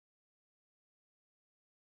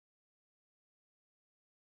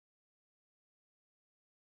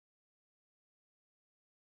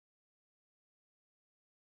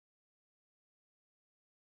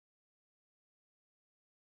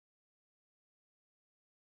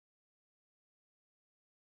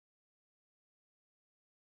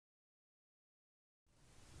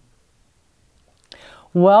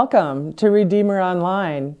Welcome to Redeemer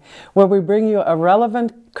Online, where we bring you a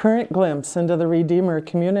relevant current glimpse into the Redeemer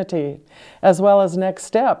community, as well as next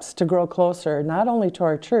steps to grow closer not only to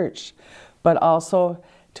our church, but also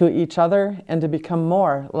to each other and to become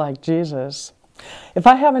more like Jesus. If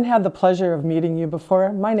I haven't had the pleasure of meeting you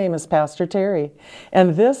before, my name is Pastor Terry,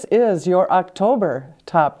 and this is your October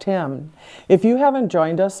Top 10. If you haven't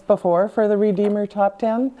joined us before for the Redeemer Top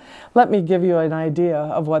 10, let me give you an idea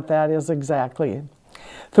of what that is exactly.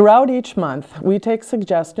 Throughout each month, we take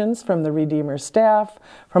suggestions from the Redeemer staff,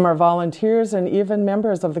 from our volunteers, and even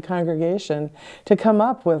members of the congregation to come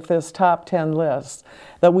up with this top 10 list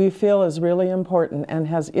that we feel is really important and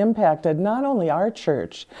has impacted not only our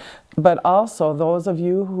church, but also those of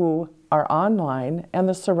you who are online and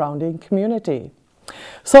the surrounding community.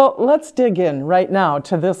 So let's dig in right now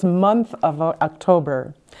to this month of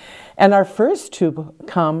October. And our first two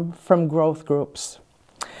come from growth groups.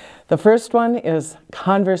 The first one is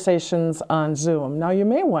Conversations on Zoom. Now you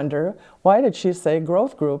may wonder, why did she say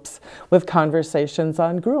growth groups with Conversations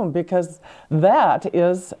on Zoom? Because that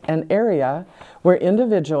is an area where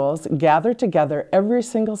individuals gather together every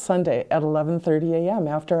single Sunday at 11:30 a.m.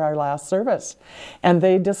 after our last service. And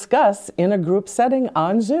they discuss in a group setting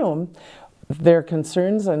on Zoom their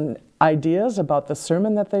concerns and ideas about the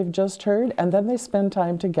sermon that they've just heard, and then they spend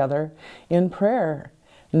time together in prayer.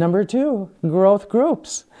 Number two, growth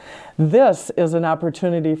groups. This is an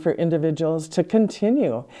opportunity for individuals to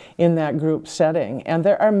continue in that group setting. And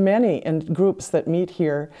there are many groups that meet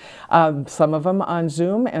here, some of them on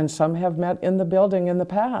Zoom, and some have met in the building in the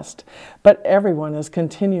past. But everyone is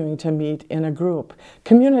continuing to meet in a group.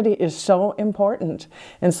 Community is so important.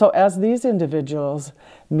 And so as these individuals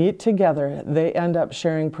meet together, they end up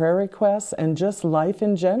sharing prayer requests and just life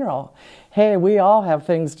in general. Hey, we all have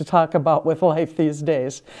things to talk about with life these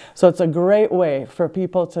days. So it's a great way for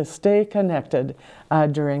people to stay connected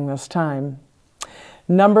during this time.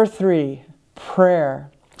 Number three, prayer.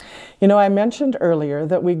 You know, I mentioned earlier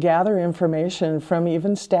that we gather information from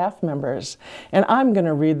even staff members. And I'm going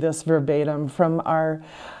to read this verbatim from our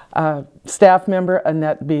staff member,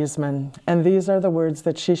 Annette Biesman. And these are the words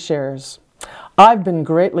that she shares. I've been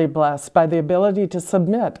greatly blessed by the ability to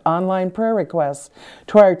submit online prayer requests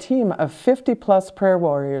to our team of 50-plus prayer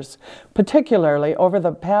warriors, particularly over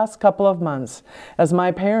the past couple of months, as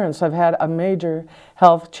my parents have had major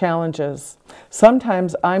health challenges.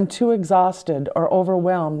 Sometimes I'm too exhausted or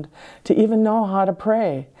overwhelmed to even know how to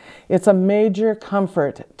pray. It's a major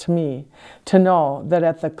comfort to me to know that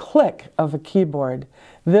at the click of a keyboard,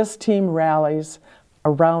 this team rallies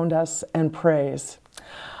around us and prays.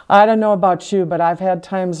 I don't know about you, but I've had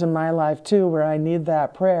times in my life too where I need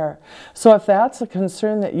that prayer. So if that's a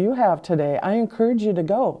concern that you have today, I encourage you to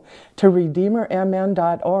go to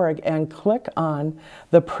redeemermn.org and click on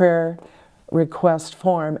the prayer request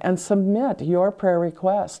form and submit your prayer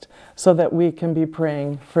request so that we can be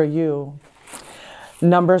praying for you.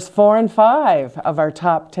 Numbers 4 and 5 of our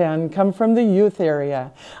top 10 come from the youth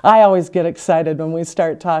area. I always get excited when we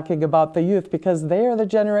start talking about the youth because they are the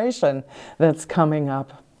generation that's coming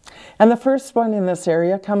up. And the first one in this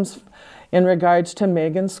area comes in regards to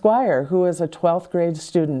Megan Squire, who is a 12th grade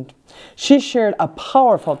student. She shared a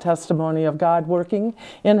powerful testimony of God working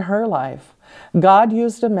in her life. God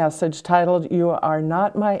used a message titled, "You Are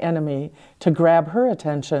Not My Enemy," to grab her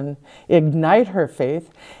attention, ignite her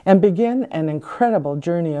faith, and begin an incredible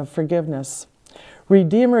journey of forgiveness.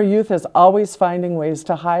 Redeemer Youth is always finding ways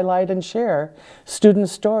to highlight and share student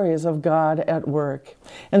stories of God at work.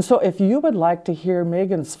 And so if you would like to hear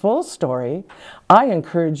Megan's full story, I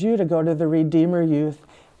encourage you to go to the Redeemer Youth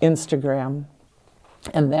Instagram.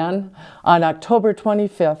 And then on October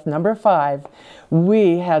 25th, number 5,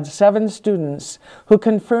 we had 7 students who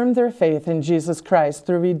confirmed their faith in Jesus Christ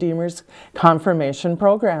through Redeemer's confirmation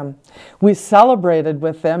program. We celebrated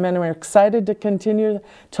with them and we're excited to continue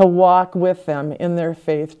to walk with them in their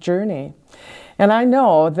faith journey. And I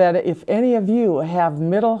know that if any of you have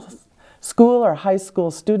middle school or high school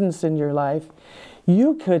students in your life,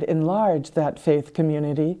 you could enlarge that faith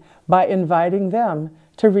community by inviting them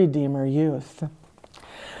to Redeemer Youth.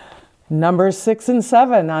 Numbers 6 and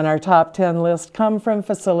 7 on our top 10 list come from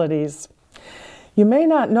facilities. You may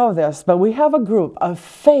not know this, but we have a group of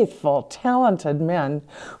faithful, talented men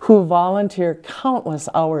who volunteer countless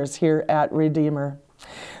hours here at Redeemer.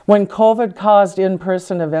 When COVID caused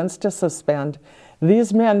in-person events to suspend,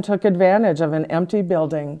 these men took advantage of an empty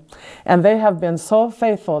building, and they have been so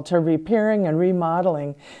faithful to repairing and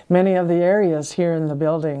remodeling many of the areas here in the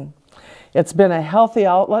building. It's been a healthy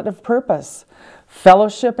outlet of purpose,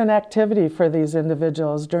 fellowship and activity for these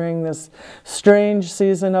individuals during this strange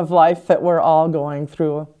season of life that we're all going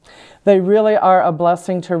through. They really are a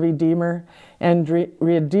blessing to Redeemer, and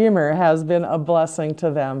Redeemer has been a blessing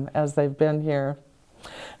to them as they've been here.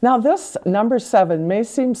 Now this number 7 may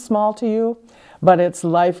seem small to you, but it's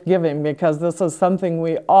life-giving because this is something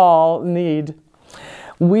we all need.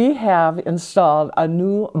 We have installed a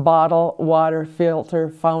new bottled water filter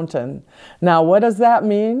fountain. Now, what does that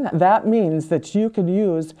mean? That means that you can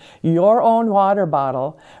use your own water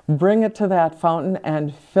bottle, bring it to that fountain,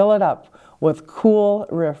 and fill it up with cool,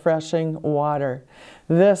 refreshing water.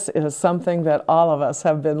 This is something that all of us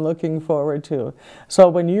have been looking forward to. So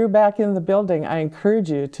when you're back in the building, I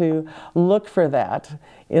encourage you to look for that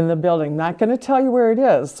in the building. Not going to tell you where it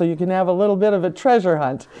is, so you can have a little bit of a treasure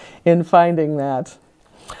hunt in finding that.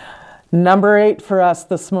 Number 8 for us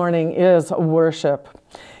this morning is worship.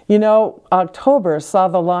 You know, October saw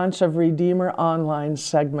the launch of Redeemer online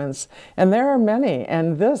segments, and there are many,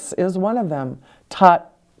 and this is one of them,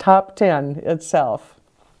 top 10 itself.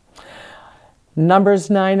 Numbers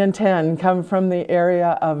 9 and 10 come from the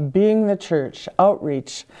area of being the church,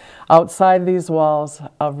 outreach, outside these walls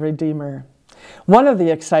of Redeemer. One of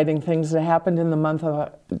the exciting things that happened in the month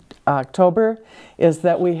of October is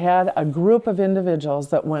that we had a group of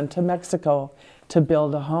individuals that went to Mexico to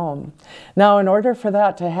build a home. Now, in order for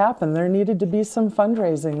that to happen, there needed to be some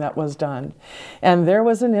fundraising that was done. And there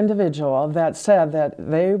was an individual that said that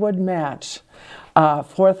they would match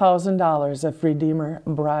 $4,000 if Redeemer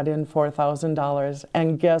brought in $4,000.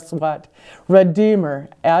 And guess what? Redeemer,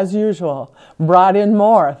 as usual, brought in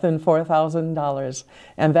more than $4,000.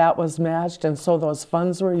 And that was matched, and so those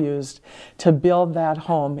funds were used to build that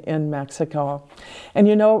home in Mexico. And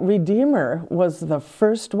you know, Redeemer was the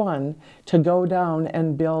first one to go down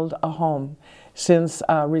and build a home since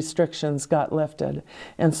restrictions got lifted.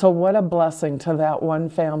 And so what a blessing to that one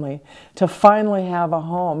family to finally have a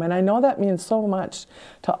home. And I know that means so much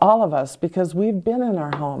to all of us because we've been in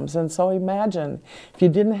our homes. And so imagine if you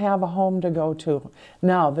didn't have a home to go to.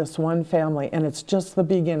 Now this one family, and it's just the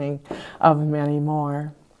beginning of many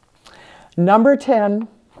more. Number 10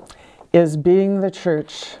 is being the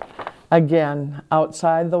church. Again,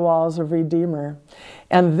 outside the walls of Redeemer.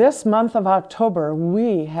 And this month of October,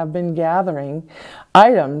 we have been gathering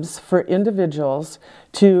items for individuals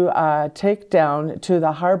to take down to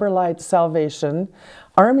the Harbor Light Salvation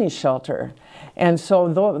Army Shelter. And so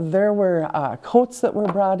there were coats that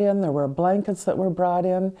were brought in, there were blankets that were brought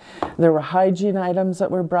in, there were hygiene items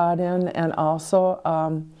that were brought in, and also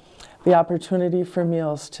the opportunity for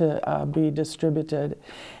meals to be distributed.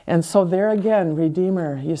 And so there again,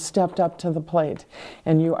 Redeemer, you stepped up to the plate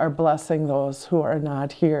and you are blessing those who are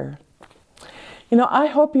not here. You know, I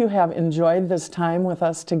hope you have enjoyed this time with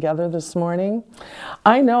us together this morning.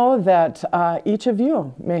 I know that each of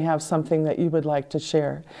you may have something that you would like to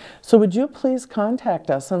share. So would you please contact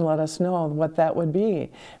us and let us know what that would be?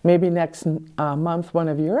 Maybe next month one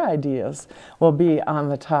of your ideas will be on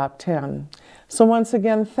the top 10. So once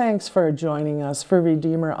again, thanks for joining us for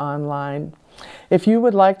Redeemer Online. If you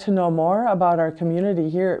would like to know more about our community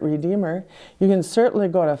here at Redeemer, you can certainly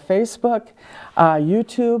go to Facebook,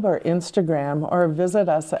 YouTube, or Instagram, or visit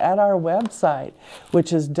us at our website,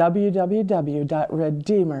 which is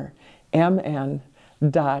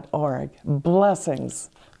www.redeemermn.org. Blessings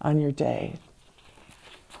on your day.